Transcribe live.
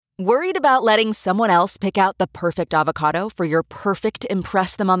Worried about letting someone else pick out the perfect avocado for your perfect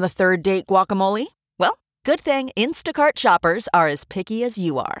impress them on the third date guacamole? Well, good thing Instacart shoppers are as picky as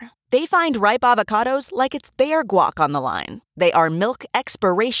you are. They find ripe avocados like it's their guac on the line. They are milk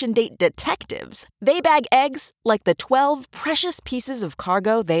expiration date detectives. They bag eggs like the 12 precious pieces of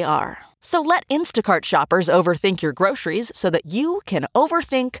cargo they are. So let Instacart shoppers overthink your groceries so that you can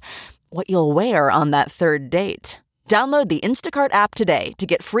overthink what you'll wear on that third date. Download the Instacart app today to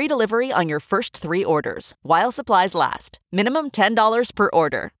get free delivery on your first 3 orders, while supplies last. Minimum $10 per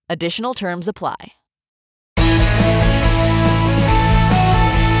order. Additional terms apply.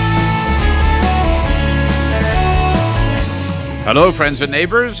 Hello, friends and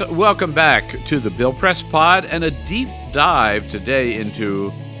neighbors. Welcome back to the Bill Press Pod and a deep dive today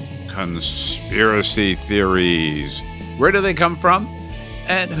into conspiracy theories. Where do they come from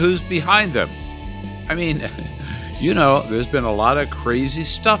and who's behind them? I mean, you know, there's been a lot of crazy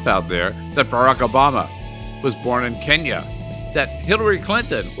stuff out there that Barack Obama was born in Kenya, that Hillary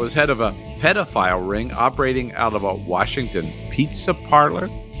Clinton was head of a pedophile ring operating out of a Washington pizza parlor,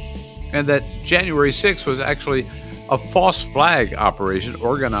 and that January 6th was actually a false flag operation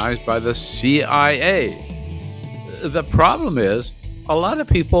organized by the CIA. The problem is, a lot of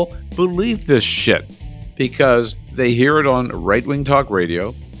people believe this shit because they hear it on right-wing talk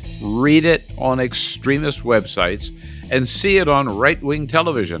radio, read it on extremist websites, and see it on right-wing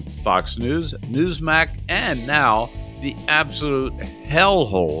television, Fox News, Newsmax, and now the absolute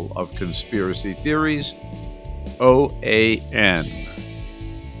hellhole of conspiracy theories, OAN.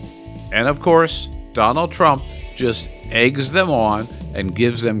 And of course, Donald Trump just eggs them on and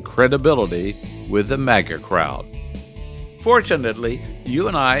gives them credibility with the MAGA crowd. Fortunately, you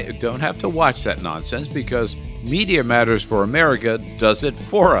and I don't have to watch that nonsense because Media Matters for America does it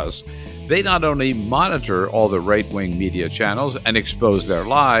for us. They not only monitor all the right-wing media channels and expose their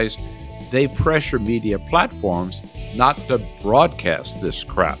lies, they pressure media platforms not to broadcast this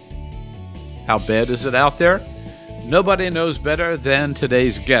crap. How bad is it out there? Nobody knows better than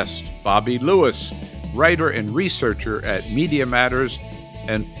today's guest, Bobby Lewis, writer and researcher at Media Matters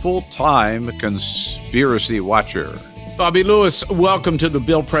and full-time conspiracy watcher. Bobby Lewis, welcome to the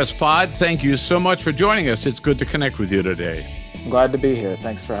Bill Press Pod. Thank you so much for joining us. It's good to connect with you today. I'm glad to be here.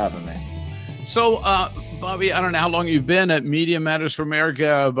 Thanks for having me. So, Bobby, I don't know how long you've been at Media Matters for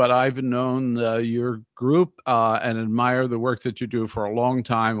America, but I've known your group and admire the work that you do for a long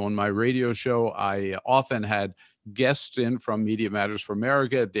time. On my radio show, I often had guests in from Media Matters for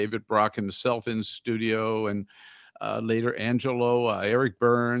America, David Brock himself in studio, and later Angelo, Eric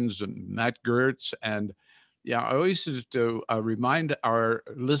Burns, and Matt Gertz. And yeah, I always used to remind our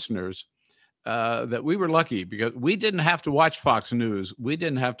listeners that we were lucky because we didn't have to watch Fox News. We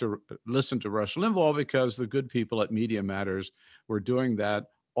didn't have to listen to Rush Limbaugh because the good people at Media Matters were doing that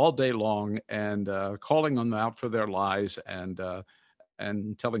all day long and calling them out for their lies and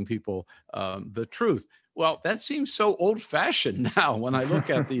telling people the truth. Well, that seems so old-fashioned now when I look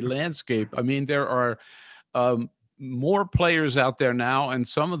at the landscape. I mean, there are more players out there now, and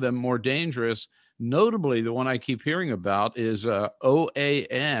some of them more dangerous. Notably, the one I keep hearing about is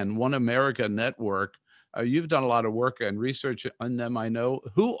OAN, One America Network. You've done a lot of work and research on them, I know.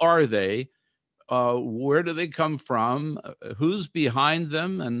 Who are they? Where do they come from? Who's behind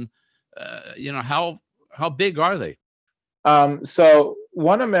them? And, how big are they? So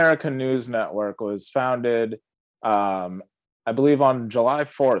One America News Network was founded, I believe, on July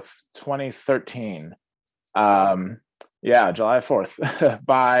 4th, 2013. July 4th,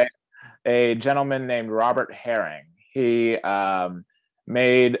 by a gentleman named Robert Herring. He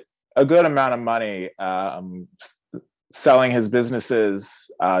made a good amount of money selling his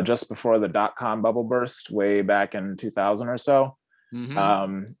businesses just before the dot-com bubble burst way back in 2000 or so.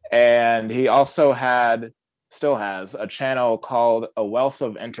 Mm-hmm. And he also still has a channel called A Wealth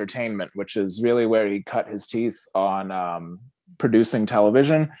of Entertainment, which is really where he cut his teeth on producing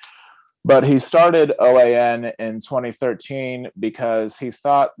television. But he started OAN in 2013 because he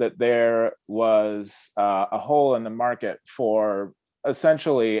thought that there was a hole in the market for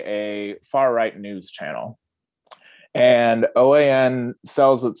essentially a far-right news channel. And OAN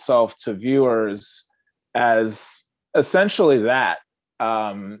sells itself to viewers as essentially that.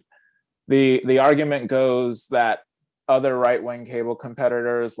 The argument goes that other right-wing cable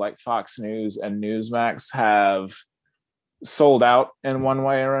competitors like Fox News and Newsmax have sold out in one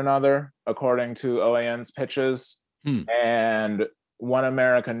way or another, according to OAN's pitches. And One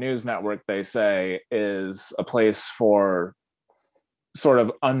America News Network, they say, is a place for sort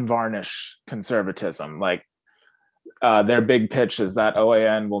of unvarnished conservatism. Like their big pitch is that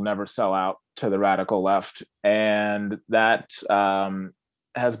OAN will never sell out to the radical left, and that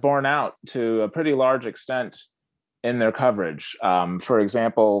has borne out to a pretty large extent in their coverage. For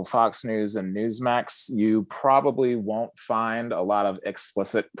example, Fox News and Newsmax, you probably won't find a lot of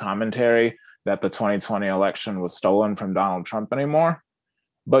explicit commentary that the 2020 election was stolen from Donald Trump anymore,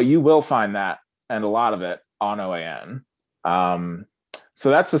 but you will find that, and a lot of it, on OAN. So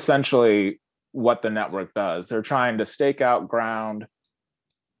that's essentially what the network does. They're trying to stake out ground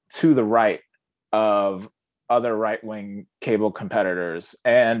to the right of other right-wing cable competitors.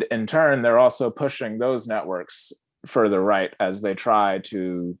 And in turn, they're also pushing those networks further right as they try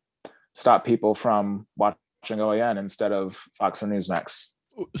to stop people from watching OAN instead of Fox or Newsmax.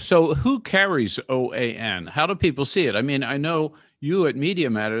 So who carries OAN? How do people see it? I mean, I know you at Media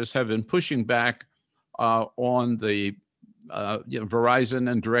Matters have been pushing back on the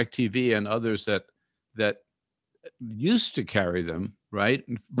Verizon and DirecTV and others that used to carry them, right?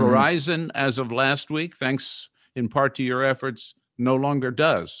 Mm-hmm. Verizon, as of last week, thanks in part to your efforts, no longer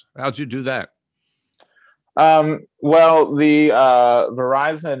does. How'd you do that? Well, the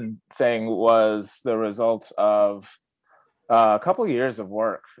Verizon thing was the result of a couple of years of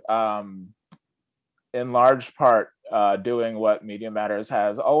work, in large part doing what Media Matters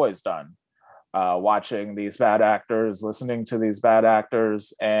has always done, watching these bad actors, listening to these bad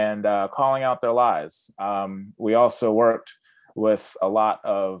actors, and calling out their lies. We also worked with a lot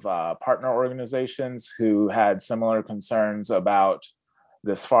of partner organizations who had similar concerns about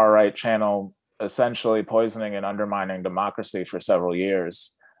this far-right channel essentially poisoning and undermining democracy for several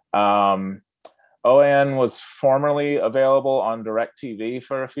years. OAN was formerly available on DirecTV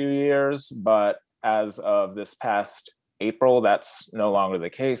for a few years, but as of this past April, that's no longer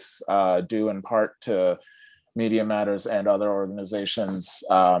the case, due in part to Media Matters and other organizations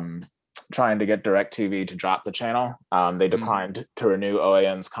trying to get DirecTV to drop the channel. They declined to renew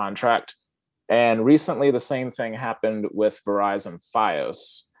OAN's contract. And recently, the same thing happened with Verizon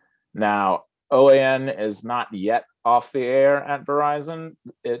Fios. Now, OAN is not yet off the air at Verizon.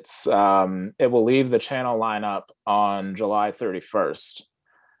 It will leave the channel lineup on July 31st.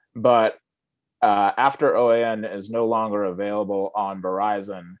 But after OAN is no longer available on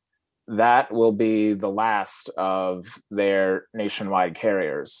Verizon, that will be the last of their nationwide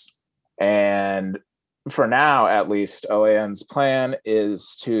carriers. And for now, at least, OAN's plan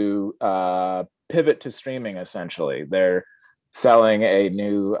is to pivot to streaming, essentially. They're selling a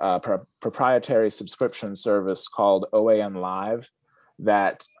new proprietary subscription service called OAN Live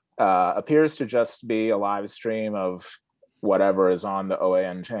that appears to just be a live stream of whatever is on the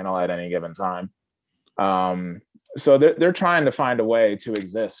OAN channel at any given time. So they're trying to find a way to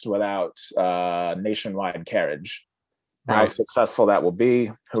exist without nationwide carriage. Right. How successful that will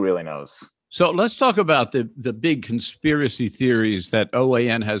be, who really knows? So let's talk about the big conspiracy theories that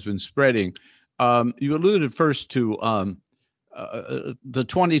OAN has been spreading. You alluded first to the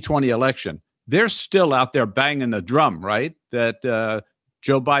 2020 election. They're still out there banging the drum, right? That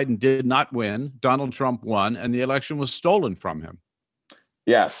Joe Biden did not win, Donald Trump won, and the election was stolen from him.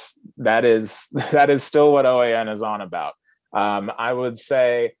 Yes, that is still what OAN is on about. I would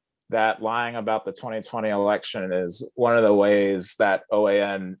say that lying about the 2020 election is one of the ways that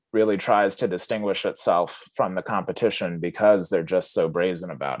OAN really tries to distinguish itself from the competition because they're just so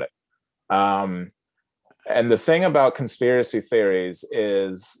brazen about it. And the thing about conspiracy theories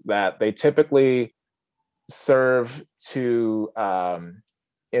is that they typically serve to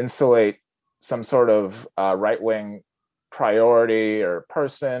insulate some sort of right-wing priority or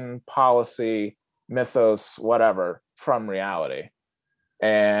person, policy, mythos, whatever, from reality.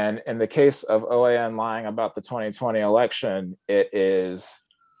 And in the case of OAN lying about the 2020 election, it is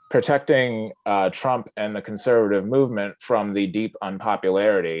protecting Trump and the conservative movement from the deep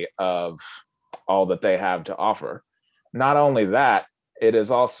unpopularity of all that they have to offer. Not only that, it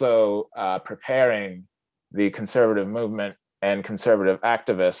is also preparing the conservative movement and conservative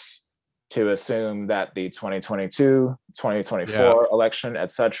activists to assume that the 2022, 2024 election,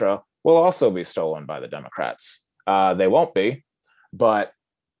 et cetera, will also be stolen by the Democrats. They won't be, but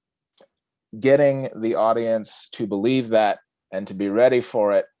getting the audience to believe that and to be ready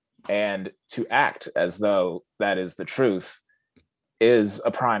for it and to act as though that is the truth is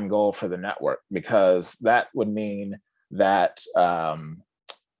a prime goal for the network, because that would mean that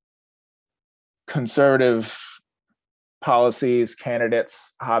conservative policies,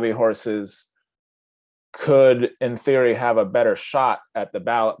 candidates, hobby horses could, in theory, have a better shot at the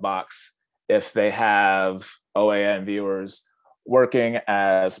ballot box if they have OAN viewers working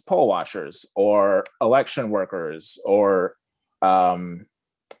as poll watchers or election workers or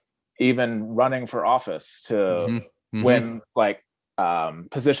even running for office to win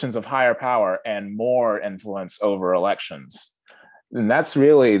positions of higher power and more influence over elections. And that's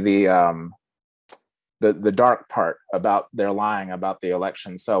really the dark part about their lying about the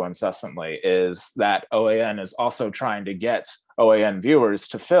election so incessantly, is that OAN is also trying to get OAN viewers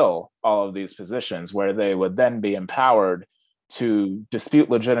to fill all of these positions where they would then be empowered to dispute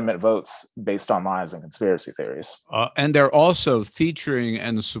legitimate votes based on lies and conspiracy theories. And they're also featuring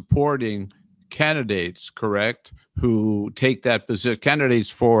and supporting candidates, correct, who take that position, candidates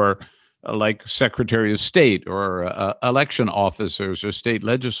for like Secretary of State or election officers or state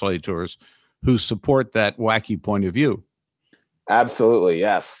legislators who support that wacky point of view. Absolutely,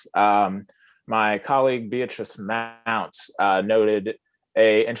 yes. My colleague Beatrice Mounts noted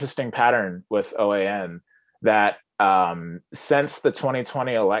a interesting pattern with OAN that since the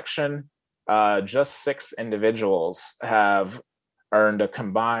 2020 election, just 6 individuals have earned a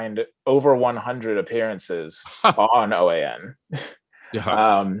combined over 100 appearances on OAN.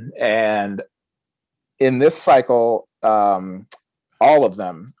 Yeah. And in this cycle, all of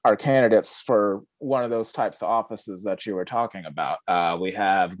them are candidates for one of those types of offices that you were talking about. We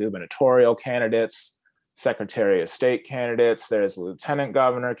have gubernatorial candidates, Secretary of State candidates, there's a lieutenant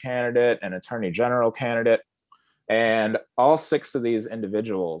governor candidate, an attorney general candidate. And all 6 of these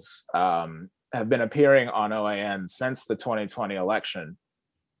individuals have been appearing on OAN since the 2020 election,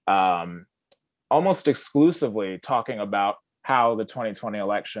 almost exclusively talking about how the 2020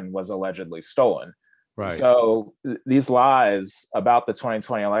 election was allegedly stolen. Right. So these lies about the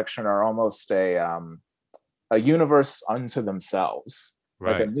 2020 election are almost a universe unto themselves,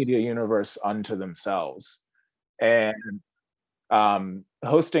 Right. like a media universe unto themselves. And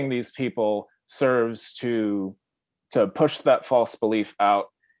hosting these people serves to push that false belief out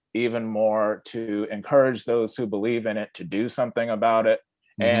even more, to encourage those who believe in it to do something about it,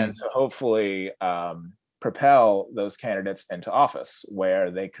 and to hopefully propel those candidates into office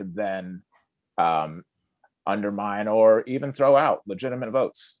where they could then undermine or even throw out legitimate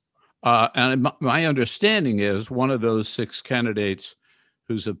votes. And my understanding is one of those 6 candidates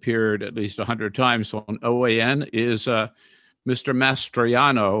who's appeared at least 100 times on OAN is Mr.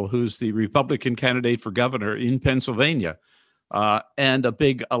 Mastriano, who's the Republican candidate for governor in Pennsylvania, and a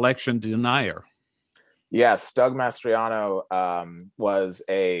big election denier. Yes, Doug Mastriano was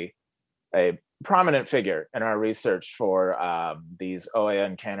a prominent figure in our research for these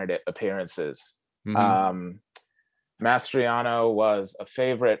OAN candidate appearances. Mastriano was a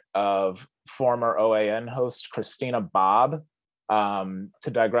favorite of former OAN host Christina Bobb. To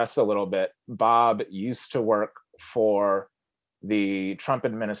digress a little bit, Bobb used to work for the Trump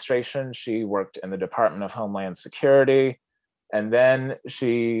administration. She worked in the Department of Homeland Security, and then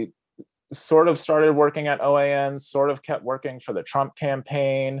she sort of started working at OAN, sort of kept working for the Trump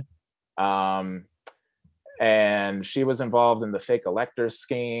campaign. And she was involved in the fake electors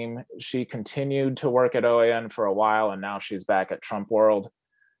scheme. She continued to work at OAN for a while, and now she's back at Trump World.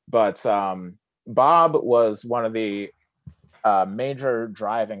 But Bobb was one of the major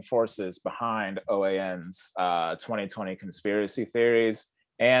driving forces behind OAN's 2020 conspiracy theories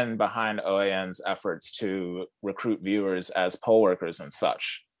and behind OAN's efforts to recruit viewers as poll workers and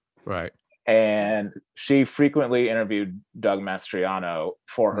such. Right. And she frequently interviewed Doug Mastriano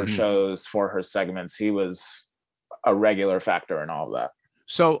for her shows, for her segments. He was a regular factor in all of that.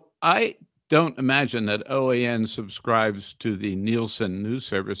 So I don't imagine that OAN subscribes to the Nielsen news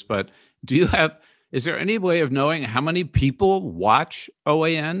service, but is there any way of knowing how many people watch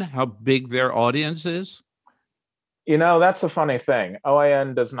OAN, how big their audience is? You know, that's a funny thing.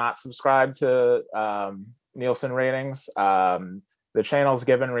 OAN does not subscribe to Nielsen ratings. The channel's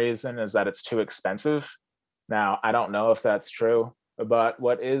given reason is that it's too expensive. Now, I don't know if that's true, but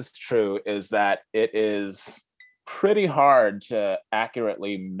what is true is that it is pretty hard to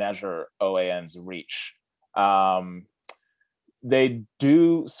accurately measure OAN's reach. They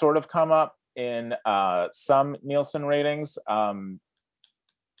do sort of come up in some Nielsen ratings.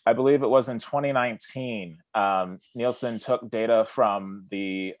 I believe it was in 2019, Nielsen took data from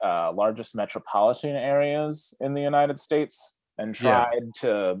the largest metropolitan areas in the United States and tried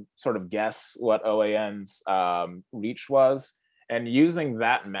to sort of guess what OAN's reach was. And using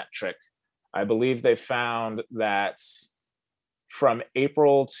that metric, I believe they found that from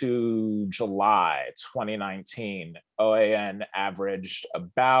April to July 2019, OAN averaged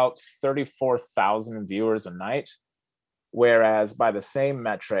about 34,000 viewers a night, whereas by the same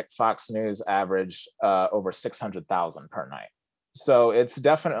metric, Fox News averaged over 600,000 per night. So it's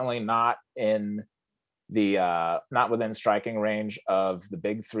definitely not in the not within striking range of the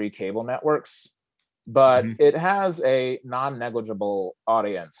big 3 cable networks, but it has a non-negligible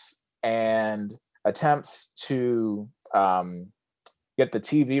audience, and attempts to get the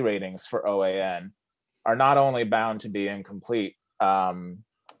TV ratings for OAN are not only bound to be incomplete,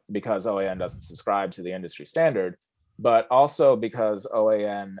 because OAN doesn't subscribe to the industry standard, but also because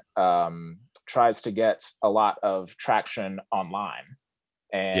OAN tries to get a lot of traction online,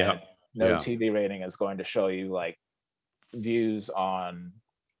 and no TV rating is going to show you like views on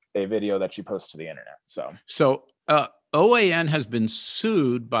a video that you post to the internet. So OAN has been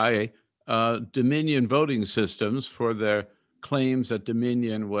sued by Dominion Voting Systems for their claims that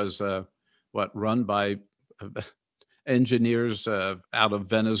Dominion was run by engineers out of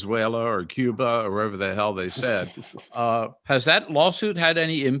Venezuela or Cuba or wherever the hell they said. Has that lawsuit had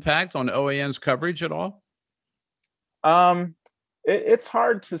any impact on OAN's coverage at all? It's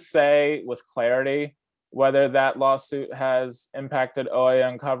hard to say with clarity whether that lawsuit has impacted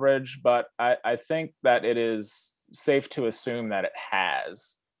OAN coverage, but I think that it is safe to assume that it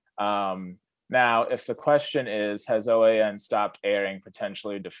has. Now, if the question is, has OAN stopped airing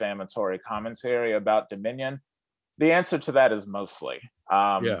potentially defamatory commentary about Dominion? The answer to that is mostly.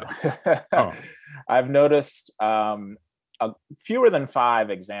 I've noticed fewer than 5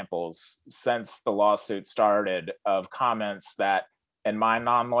 examples since the lawsuit started of comments that, in my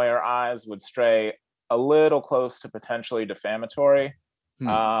non-lawyer eyes, would stray a little close to potentially defamatory.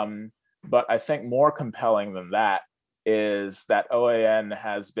 But I think more compelling than that is that OAN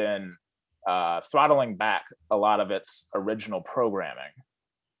has been throttling back a lot of its original programming.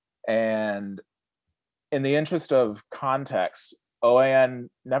 And in the interest of context, OAN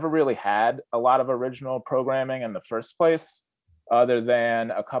never really had a lot of original programming in the first place, other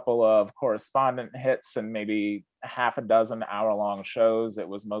than a couple of correspondent hits and maybe half a dozen hour-long shows. It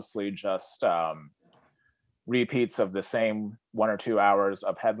was mostly just repeats of the same 1 or 2 hours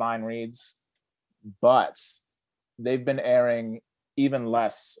of headline reads. But they've been airing even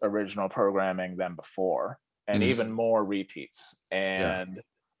less original programming than before, and even more repeats. And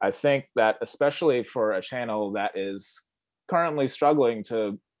I think that especially for a channel that is currently struggling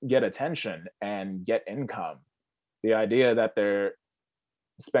to get attention and get income, the idea that they're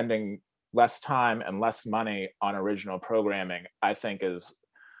spending less time and less money on original programming, I think is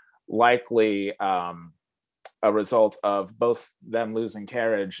likely a result of both them losing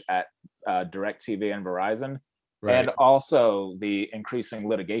carriage at DirecTV and Verizon, and also the increasing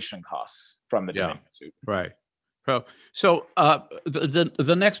litigation costs from the Dominion suit. Right. So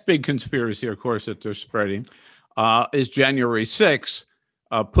the next big conspiracy, of course, that they're spreading is January 6th,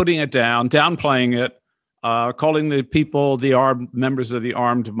 putting it down, downplaying it, calling the people, members of the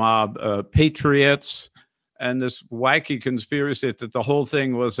armed mob, patriots, and this wacky conspiracy that the whole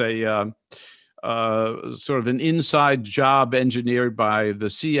thing was a sort of an inside job engineered by the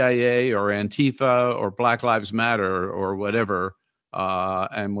CIA or Antifa or Black Lives Matter or whatever,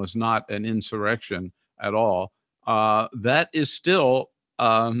 and was not an insurrection at all. That is still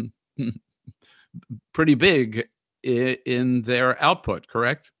pretty big in their output,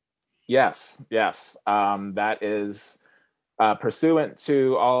 correct? Yes. That is pursuant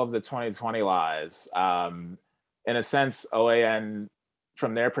to all of the 2020 lies. In a sense, OAN,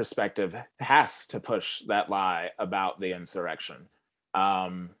 from their perspective, has to push that lie about the insurrection.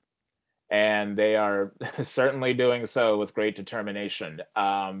 And they are certainly doing so with great determination.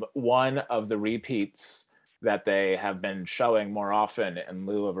 One of the repeats that they have been showing more often in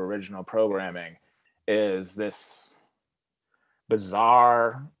lieu of original programming is this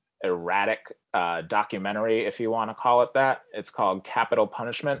bizarre, erratic documentary, if you want to call it that. It's called Capital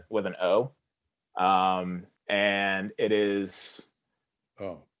Punishment with an O. And it is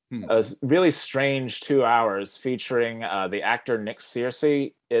a really strange 2 hours featuring the actor Nick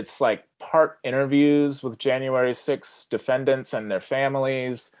Searcy. It's like part interviews with January 6th defendants and their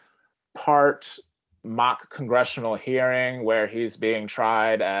families, part mock congressional hearing where he's being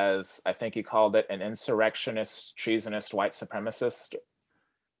tried as, I think he called it, an insurrectionist, treasonist, white supremacist.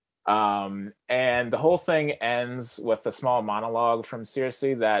 And the whole thing ends with a small monologue from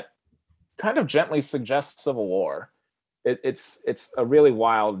Searcy that kind of gently suggests civil war. It's a really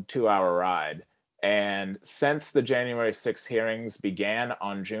wild 2 hour ride. And since the January 6th hearings began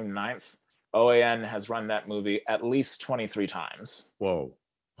on June 9th, OAN has run that movie at least 23 times. Whoa.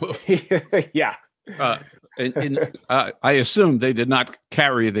 Yeah. I assume they did not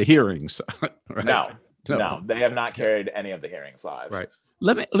carry the hearings. Right? No, they have not carried any of the hearings live. Right.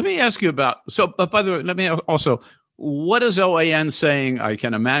 Let me ask you about. So, by the way, let me also. What is OAN saying? I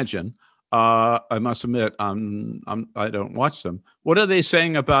can imagine. I must admit, I don't watch them. What are they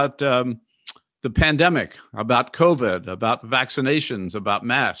saying about the pandemic, about COVID, about vaccinations, about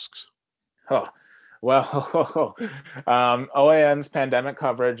masks? Oh, well, OAN's pandemic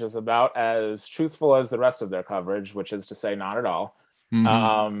coverage is about as truthful as the rest of their coverage, which is to say not at all.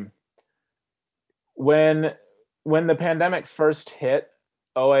 When when the pandemic first hit,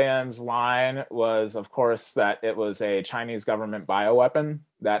 OAN's line was, of course, that it was a Chinese government bioweapon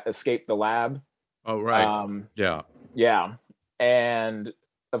that escaped the lab. Oh, right. Yeah. Yeah. And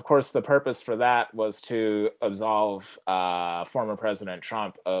of course, the purpose for that was to absolve former President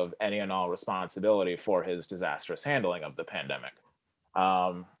Trump of any and all responsibility for his disastrous handling of the pandemic.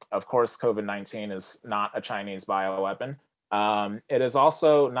 Of course, COVID-19 is not a Chinese bioweapon. It is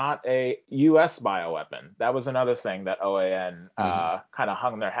also not a US bioweapon. That was another thing that OAN kind of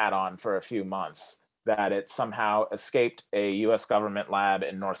hung their hat on for a few months, that it somehow escaped a US government lab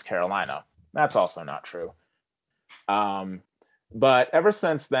in North Carolina. That's also not true. But ever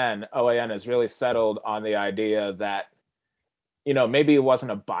since then, OAN has really settled on the idea that, maybe it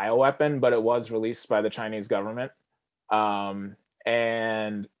wasn't a bioweapon, but it was released by the Chinese government.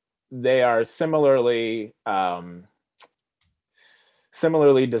 And they are similarly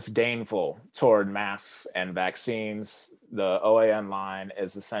disdainful toward masks and vaccines. The OAN line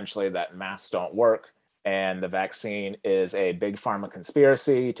is essentially that masks don't work, and the vaccine is a big pharma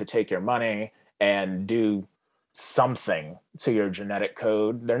conspiracy to take your money and do something to your genetic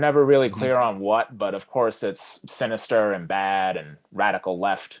code. They're never really clear on what, but of course it's sinister and bad and radical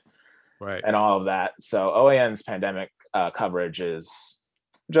left, right, and all of that. So OAN's pandemic coverage is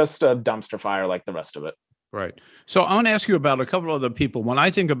just a dumpster fire like the rest of it. Right. So I want to ask you about a couple of other people. When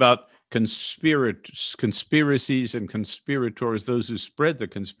I think about conspiracies and conspirators, those who spread the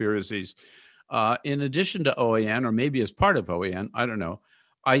conspiracies, in addition to OAN, or maybe as part of OAN, I don't know,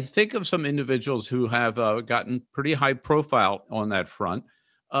 I think of some individuals who have gotten pretty high profile on that front.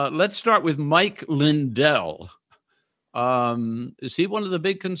 Let's start with Mike Lindell. Is he one of the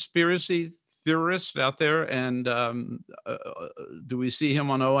big conspiracy theorists out there? And do we see him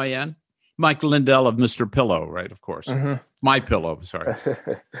on OAN? Mike Lindell of Mr. Pillow, right? Of course. My Pillow, sorry.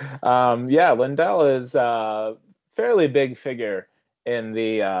 Yeah, Lindell is a fairly big figure in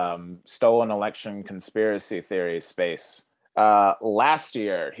the stolen election conspiracy theory space. Last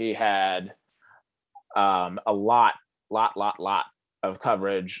year, he had a lot of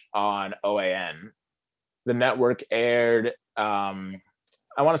coverage on OAN. The network aired, I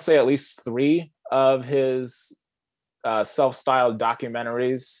want to say, at least 3 of his self-styled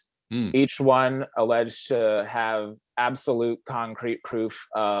documentaries. Each one alleged to have absolute concrete proof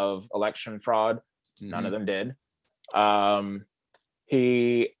of election fraud. None of them did.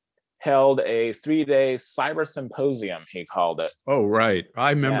 He held a 3-day cyber symposium, he called it. Oh, right. I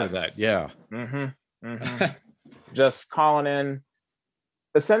remember that. Yeah. Just calling in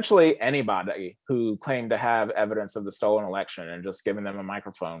essentially anybody who claimed to have evidence of the stolen election and just giving them a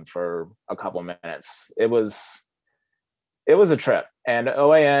microphone for a couple minutes. It was a trip, and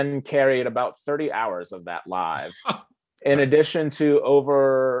OAN carried about 30 hours of that live. In addition to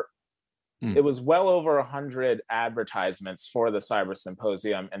it was well over 100 advertisements for the cyber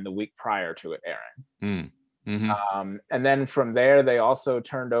symposium in the week prior to it airing. And then from there, they also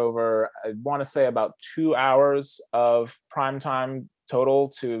turned over, I want to say, about 2 hours of primetime total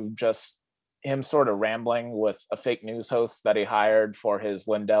to just him sort of rambling with a fake news host that he hired for his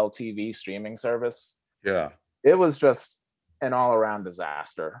Lindell TV streaming service. Yeah. It was just an all-around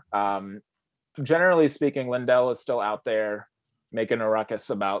disaster. Generally speaking, Lindell is still out there making a ruckus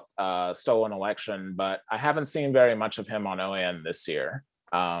about stolen election, but I haven't seen very much of him on OAN this year.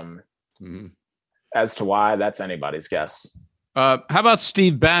 As to why, that's anybody's guess. How about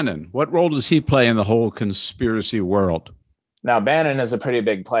Steve Bannon? What role does he play in the whole conspiracy world? Now, Bannon is a pretty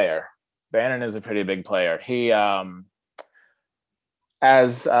big player. He,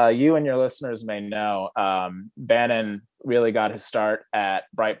 as you and your listeners may know, Bannon really got his start at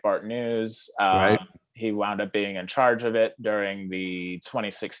Breitbart News. Right. He wound up being in charge of it during the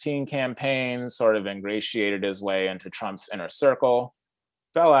 2016 campaign, sort of ingratiated his way into Trump's inner circle,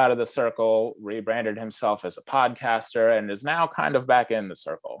 fell out of the circle, rebranded himself as a podcaster, and is now kind of back in the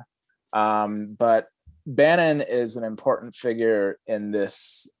circle. But Bannon is an important figure in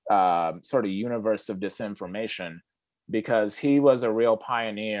this sort of universe of disinformation, because he was a real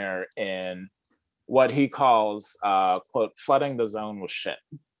pioneer in what he calls, quote, flooding the zone with shit.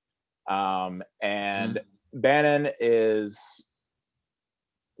 And Bannon is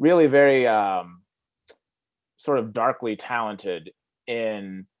really very sort of darkly talented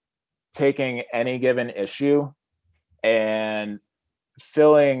in taking any given issue and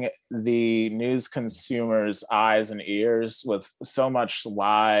filling the news consumers' eyes and ears with so much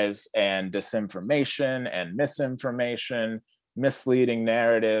lies and disinformation and misinformation, misleading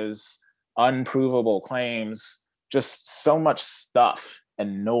narratives, unprovable claims, just so much stuff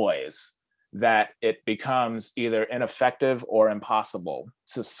and noise that it becomes either ineffective or impossible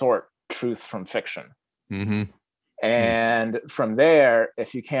to sort truth from fiction. And from there,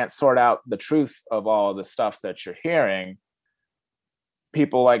 if you can't sort out the truth of all the stuff that you're hearing,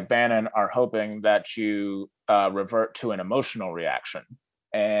 people like Bannon are hoping that you revert to an emotional reaction.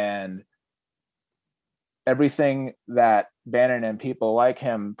 And everything that Bannon and people like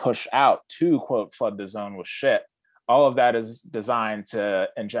him push out to, quote, flood the zone with shit, all of that is designed to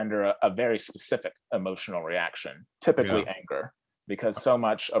engender a very specific emotional reaction, typically anger, because so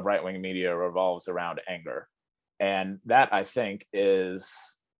much of right-wing media revolves around anger. And that, I think,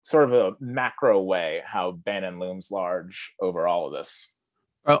 is sort of a macro way how Bannon looms large over all of this.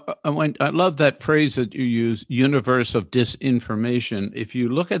 I love that phrase that you use, universe of disinformation. If you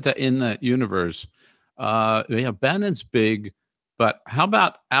look at in that universe, Bannon's big, but how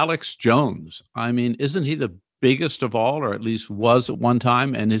about Alex Jones? I mean, isn't he the biggest of all, or at least was at one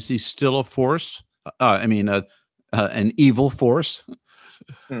time? And is he still a force? An evil force?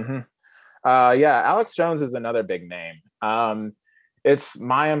 Mm-hmm. Alex Jones is another big name. It's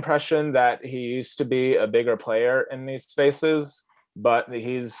my impression that he used to be a bigger player in these spaces, but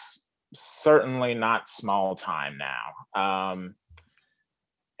he's certainly not small time now.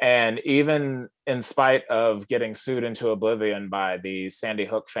 And even in spite of getting sued into oblivion by the Sandy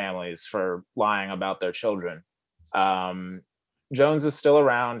Hook families for lying about their children, Jones is still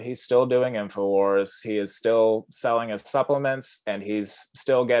around. He's still doing InfoWars. He is still selling his supplements, and he's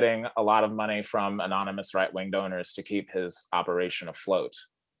still getting a lot of money from anonymous right-wing donors to keep his operation afloat.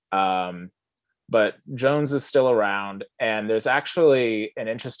 But Jones is still around, and there's actually an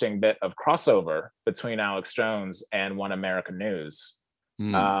interesting bit of crossover between Alex Jones and One American News.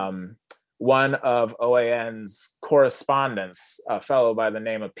 One of OAN's correspondents, a fellow by the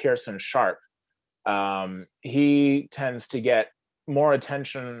name of Pearson Sharp, he tends to get more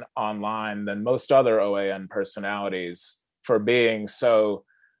attention online than most other OAN personalities for being so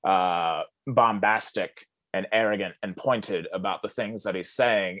bombastic and arrogant and pointed about the things that he's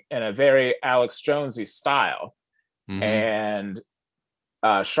saying in a very Alex Jonesy style. And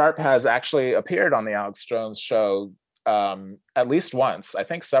Sharp has actually appeared on the Alex Jones show at least once, I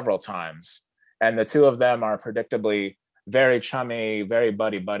think several times. And the two of them are predictably very chummy, very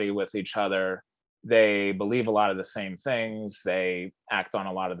buddy-buddy with each other. They believe a lot of the same things. They act on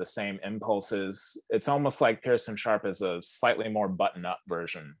a lot of the same impulses. It's almost like Pearson Sharp is a slightly more button-up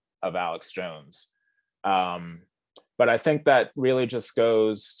version of Alex Jones. But I think that really just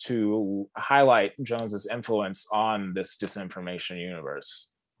goes to highlight Jones's influence on this disinformation universe.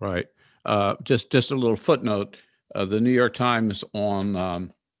 Right. Just a little footnote. The New York Times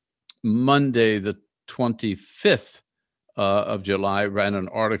on Monday, the 25th of July, ran an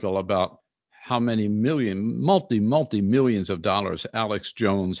article about how many multi-millions of dollars Alex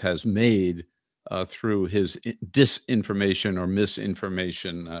Jones has made through his disinformation or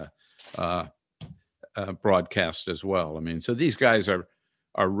misinformation broadcast as well. I mean, so these guys are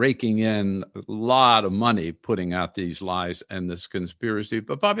raking in a lot of money putting out these lies and this conspiracy.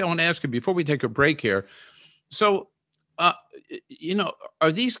 But Bobby, I want to ask you before we take a break here. So, are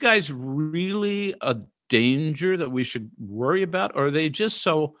these guys really a danger that we should worry about? Or are they just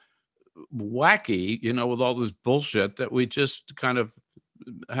so wacky, with all this bullshit that we just kind of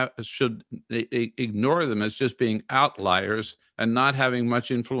should ignore them as just being outliers and not having much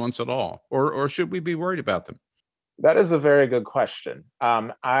influence at all? Or should we be worried about them? That is a very good question.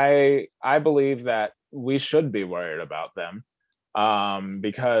 I believe that we should be worried about them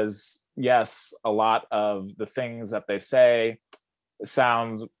because, yes, a lot of the things that they say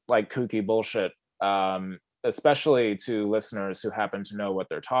sound like kooky bullshit, especially to listeners who happen to know what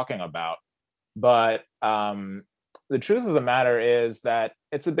they're talking about. But the truth of the matter is that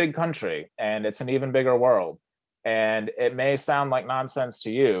it's a big country and it's an even bigger world. And it may sound like nonsense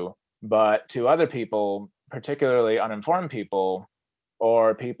to you, but to other people, particularly uninformed people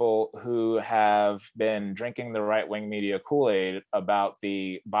or people who have been drinking the right-wing media Kool-Aid about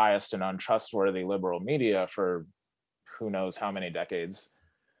the biased and untrustworthy liberal media for who knows how many decades,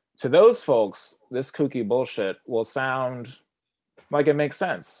 to those folks, this kooky bullshit will sound like it makes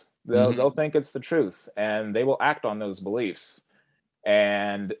sense. They'll think it's the truth, and they will act on those beliefs.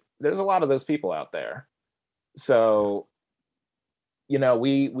 And there's a lot of those people out there. So,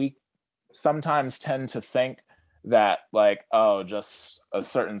 we sometimes tend to think that, like, just a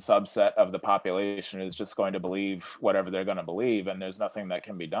certain subset of the population is just going to believe whatever they're going to believe, and there's nothing that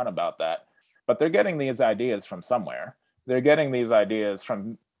can be done about that. But they're getting these ideas from somewhere. They're getting these ideas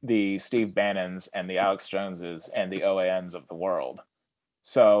from the Steve Bannons and the Alex Joneses and the OANs of the world.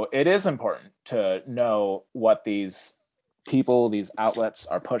 So it is important to know what these people, these outlets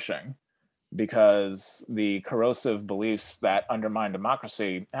are pushing. because the corrosive beliefs that undermine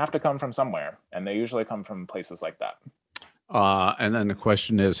democracy have to come from somewhere, and they usually come from places like that. And then the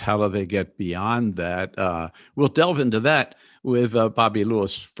question is, how do they get beyond that? We'll delve into that with Bobby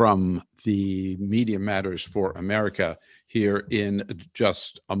Lewis from the Media Matters for America here in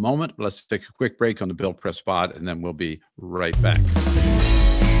just a moment. Let's take a quick break on the Bill Press Pod, and then we'll be right back.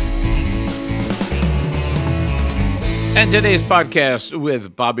 And today's podcast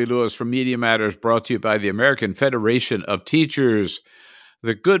with Bobby Lewis from Media Matters, brought to you by the American Federation of Teachers,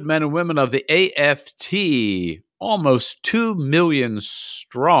 the good men and women of the AFT, almost 2 million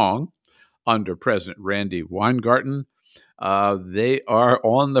strong under President Randy Weingarten. They are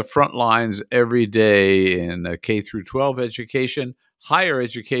on the front lines every day in K through 12 education, higher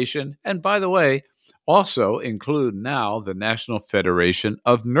education, and by the way, also include now the National Federation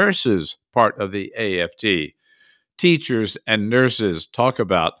of Nurses, part of the AFT. Teachers and nurses talk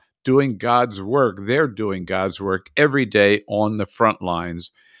about doing God's work. They're doing God's work every day on the front lines.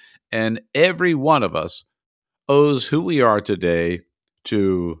 And every one of us owes who we are today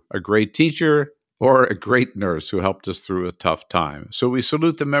to a great teacher or a great nurse who helped us through a tough time. So we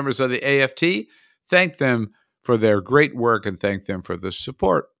salute the members of the AFT, thank them for their great work, and thank them for the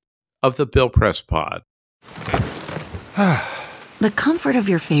support of the Bill Press Pod. The comfort of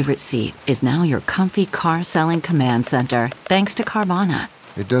your favorite seat is now your comfy car selling command center, thanks to Carvana.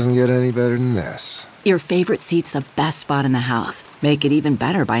 It doesn't get any better than this. Your favorite seat's the best spot in the house. Make it even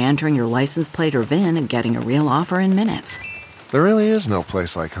better by entering your license plate or VIN and getting a real offer in minutes. There really is no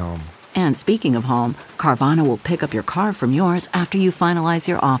place like home. And speaking of home, Carvana will pick up your car from yours after you finalize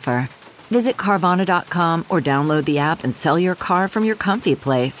your offer. Visit Carvana.com or download the app and sell your car from your comfy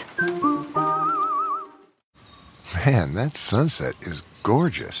place. Man, that sunset is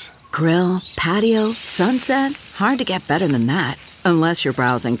gorgeous. Grill, patio, sunset. Hard to get better than that. Unless you're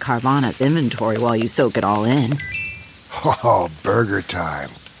browsing Carvana's inventory while you soak it all in. Oh, burger time.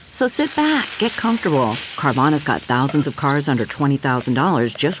 So sit back, get comfortable. Carvana's got thousands of cars under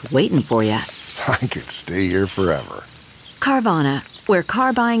 $20,000 just waiting for you. I could stay here forever. Carvana, where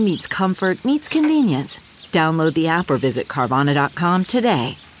car buying meets comfort meets convenience. Download the app or visit Carvana.com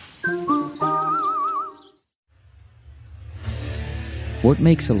today. What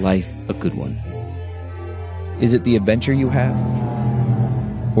makes a life a good one? Is it the adventure you have?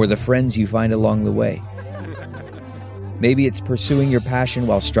 Or the friends you find along the way? Maybe it's pursuing your passion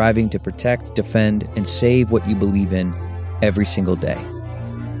while striving to protect, defend, and save what you believe in every single day.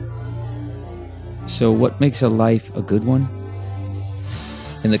 So what makes a life a good one?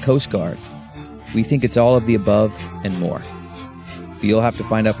 In the Coast Guard, we think it's all of the above and more. But you'll have to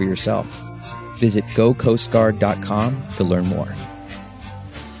find out for yourself. Visit gocoastguard.com to learn more.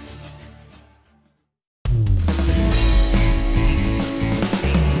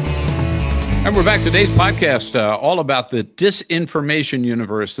 And we're back. Today's podcast, all about the disinformation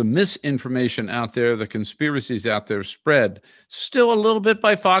universe, the misinformation out there, the conspiracies out there spread still a little bit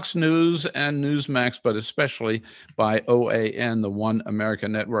by Fox News and Newsmax, but especially by OAN, the One America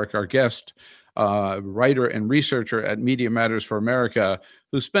Network. Our guest, writer and researcher at Media Matters for America,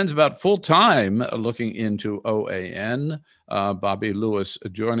 who spends about full time looking into OAN, Bobby Lewis,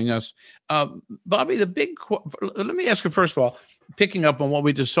 joining us. Bobby, let me ask you first of all, picking up on what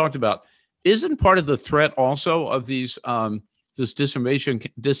we just talked about, isn't part of the threat also of these this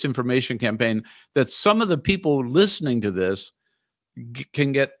disinformation campaign that some of the people listening to this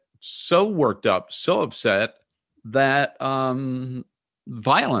can get so worked up, so upset that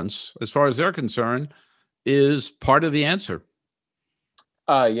violence, as far as they're concerned, is part of the answer?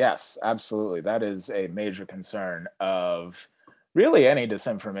 Yes, absolutely. That is a major concern of really any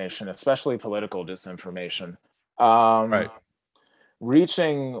disinformation, especially political disinformation. Right.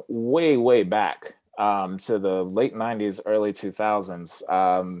 Reaching way, way back to the late 90s, early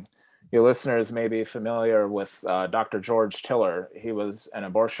 2000s. Your listeners may be familiar with Dr. George Tiller. He was an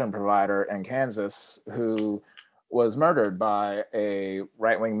abortion provider in Kansas who was murdered by a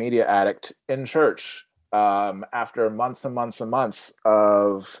right-wing media addict in church after months and months and months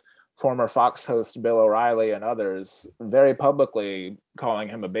of former Fox host Bill O'Reilly and others very publicly calling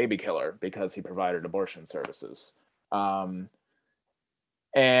him a baby killer because he provided abortion services.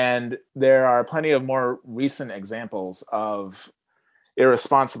 And there are plenty of more recent examples of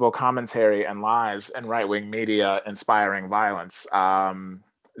irresponsible commentary and lies in right-wing media inspiring violence.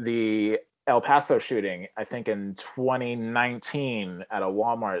 The El Paso shooting, I think in 2019 at a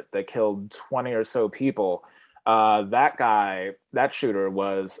Walmart that killed 20 or so people, that shooter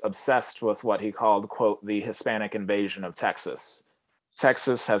was obsessed with what he called, quote, the Hispanic invasion of Texas.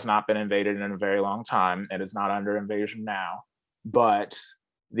 Texas has not been invaded in a very long time. It is not under invasion now. But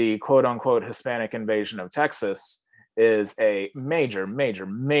the quote unquote Hispanic invasion of Texas is a major, major,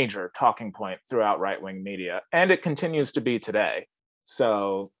 major talking point throughout right-wing media, and it continues to be today.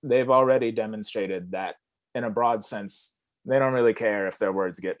 So they've already demonstrated that in a broad sense, they don't really care if their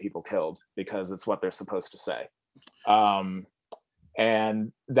words get people killed because it's what they're supposed to say.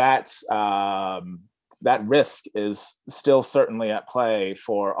 And that risk is still certainly at play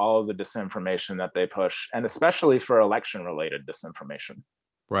for all of the disinformation that they push, and especially for election-related disinformation.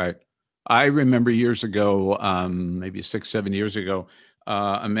 Right. I remember years ago, maybe 6-7 years ago,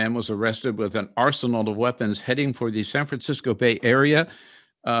 a man was arrested with an arsenal of weapons heading for the San Francisco Bay Area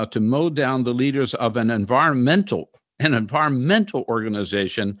to mow down the leaders of an environmental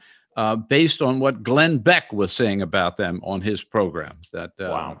organization based on what Glenn Beck was saying about them on his program. That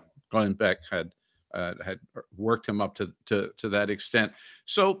Wow. Glenn Beck had worked him up to that extent.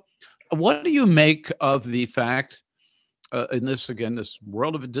 So, what do you make of the fact in this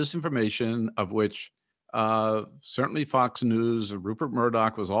world of disinformation, of which certainly Fox News, Rupert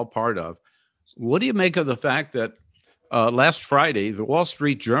Murdoch was all part of? What do you make of the fact that last Friday, the Wall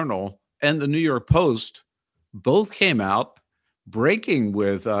Street Journal and the New York Post both came out breaking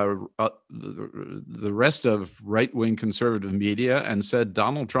with the rest of right-wing conservative media and said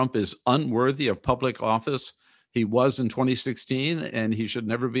Donald Trump is unworthy of public office? He was in 2016, and he should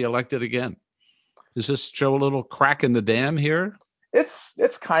never be elected again. Does this show a little crack in the dam here?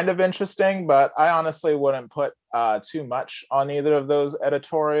 It's kind of interesting, but I honestly wouldn't put too much on either of those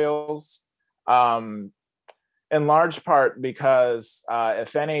editorials, in large part because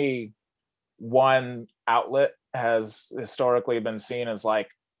if any one outlet has historically been seen as like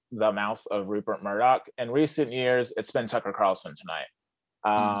the mouth of Rupert Murdoch, in recent years, it's been Tucker Carlson Tonight.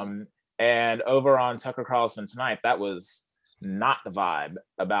 And over on Tucker Carlson Tonight, that was not the vibe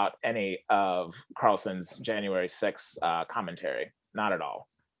about any of Carlson's January 6th commentary, not at all.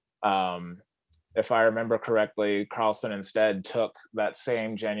 If I remember correctly, Carlson instead took that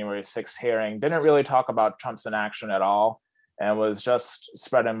same January 6th hearing, didn't really talk about Trump's inaction at all, and was just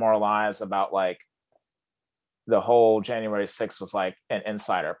spreading more lies about like the whole January 6th was like an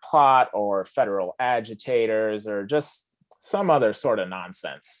insider plot or federal agitators or just some other sort of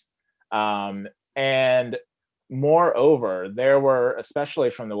nonsense. And moreover, there were, especially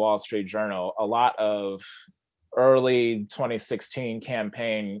from the Wall Street Journal, a lot of early 2016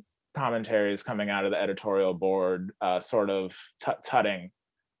 campaign commentaries coming out of the editorial board, sort of tutting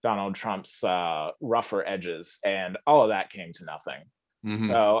Donald Trump's rougher edges, and all of that came to nothing. Mm-hmm.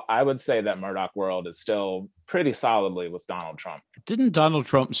 So I would say that Murdoch World is still pretty solidly with Donald Trump. Didn't Donald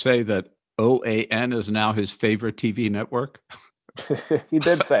Trump say that OAN is now his favorite TV network? He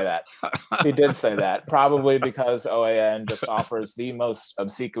did say that. He did say that, probably because OAN just offers the most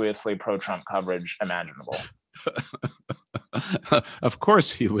obsequiously pro-Trump coverage imaginable. Of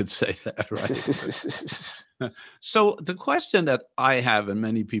course he would say that, right? So the question that I have, and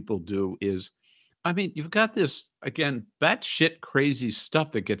many people do, is, I mean, you've got this, again, batshit crazy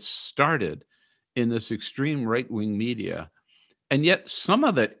stuff that gets started in this extreme right-wing media, and yet some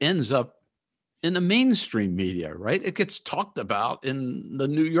of it ends up in the mainstream media, right? It gets talked about in the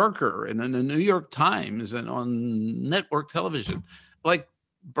New Yorker and in the New York Times and on network television, like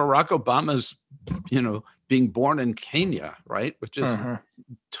Barack Obama's, being born in Kenya, right? Which is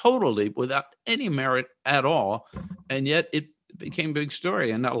totally without any merit at all. And yet it became a big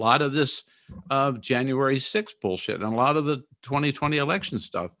story. And a lot of this January 6th bullshit and a lot of the 2020 election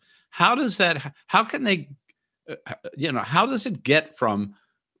stuff. How does it get from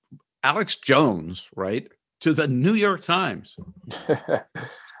Alex Jones, right, to the New York Times?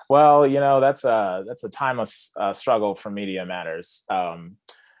 Well, that's a timeless struggle for Media Matters.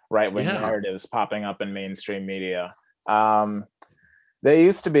 Right-wing narratives popping up in mainstream media. They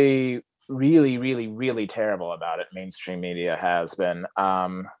used to be really, really, really terrible about it. Mainstream media has been.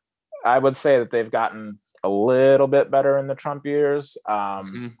 I would say that they've gotten a little bit better in the Trump years.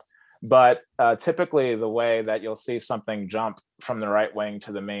 But typically the way that you'll see something jump from the right wing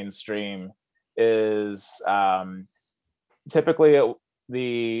to the mainstream is typically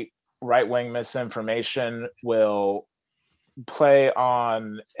the right wing misinformation will play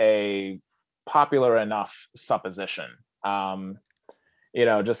on a popular enough supposition.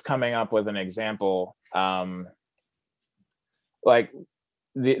 Just coming up with an example, like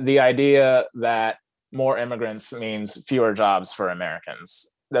the idea that more immigrants means fewer jobs for Americans.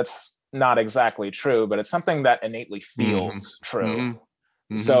 That's not exactly true, but it's something that innately feels true.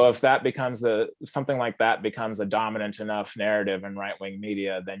 So if that becomes something like that becomes a dominant enough narrative in right-wing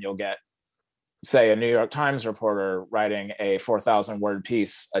media, then you'll get, say, a New York Times reporter writing a 4,000 word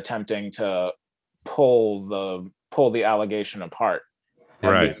piece attempting to pull the allegation apart.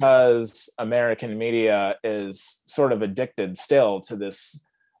 And Right. because American media is sort of addicted still to this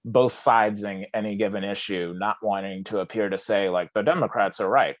both sidesing any given issue, not wanting to appear to say like the Democrats are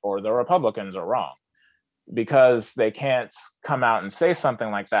right or the Republicans are wrong, because they can't come out and say something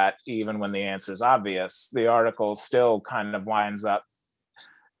like that even when the answer is obvious, the article still kind of winds up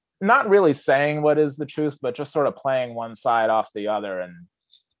not really saying what is the truth, but just sort of playing one side off the other and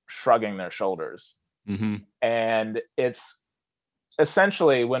shrugging their shoulders. Mm-hmm. And it's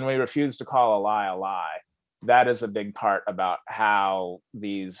essentially, when we refuse to call a lie, that is a big part about how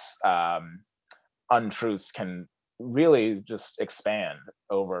these untruths can really just expand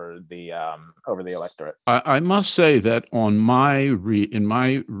over the electorate. I must say that on in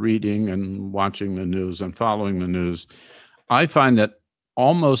my reading and watching the news and following the news, I find that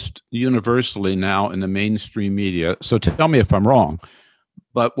almost universally now in the mainstream media, so tell me if I'm wrong,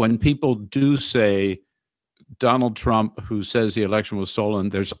 but when people do say Donald Trump, who says the election was stolen,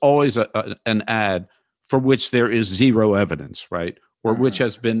 there's always an ad for which there is zero evidence, right? Or which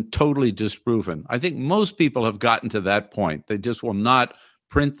has been totally disproven. I think most people have gotten to that point. They just will not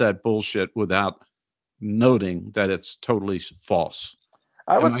print that bullshit without noting that it's totally false.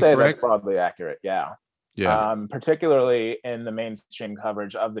 I would say correct? That's broadly accurate, yeah. Yeah. Particularly in the mainstream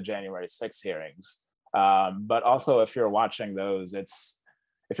coverage of the January 6 hearings. But also if you're watching those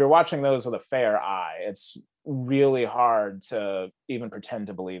with a fair eye, it's really hard to even pretend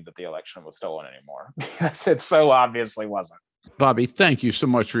to believe that the election was stolen anymore, because it so obviously wasn't. Bobby, thank you so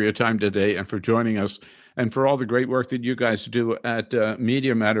much for your time today and for joining us and for all the great work that you guys do at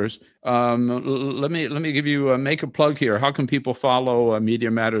Media Matters. Let me give you make a plug here. How can people follow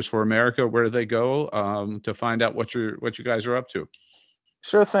Media Matters for America? Where do they go to find out what you guys are up to?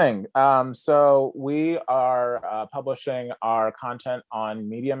 Sure thing. So we are publishing our content on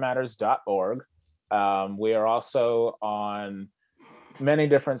MediaMatters.org. We are also on many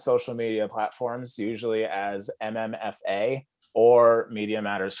different social media platforms, usually as MMFA or Media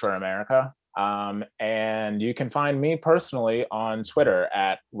Matters for America. And you can find me personally on Twitter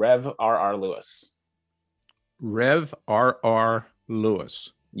at RevRRLewis. RevRRLewis.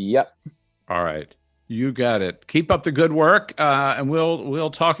 Yep. All right. You got it. Keep up the good work, and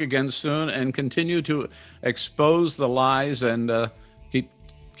we'll talk again soon and continue to expose the lies and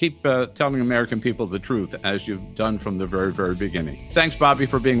keep telling American people the truth, as you've done from the very, very beginning. Thanks, Bobby,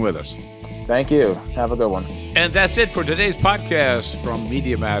 for being with us. Thank you. Have a good one. And that's it for today's podcast from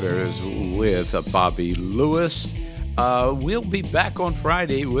Media Matters with Bobby Lewis. We'll be back on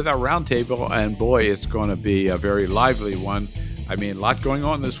Friday with our roundtable, and boy, it's going to be a very lively one. I mean, a lot going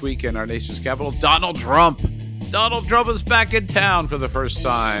on this week in our nation's capital. Donald Trump. Donald Trump is back in town for the first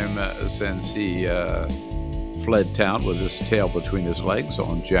time since he fled town with his tail between his legs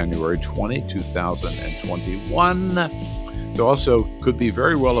on January 20, 2021. There also could be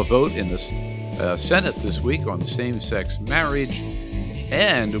very well a vote in the Senate this week on same-sex marriage.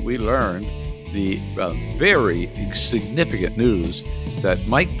 And we learned the very significant news that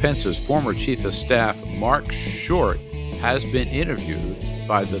Mike Pence's former chief of staff, Mark Short, has been interviewed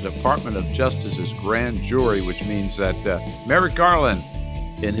by the Department of Justice's grand jury, which means that Merrick Garland,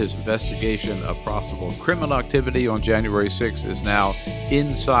 in his investigation of possible criminal activity on January 6th, is now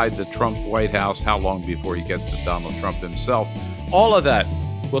inside the Trump White House. How long before he gets to Donald Trump himself? All of that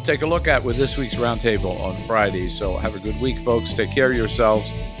we'll take a look at with this week's Roundtable on Friday. So have a good week, folks. Take care of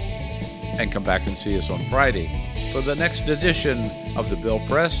yourselves and come back and see us on Friday for the next edition of the Bill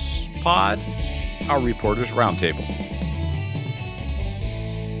Press Pod, our Reporters Roundtable.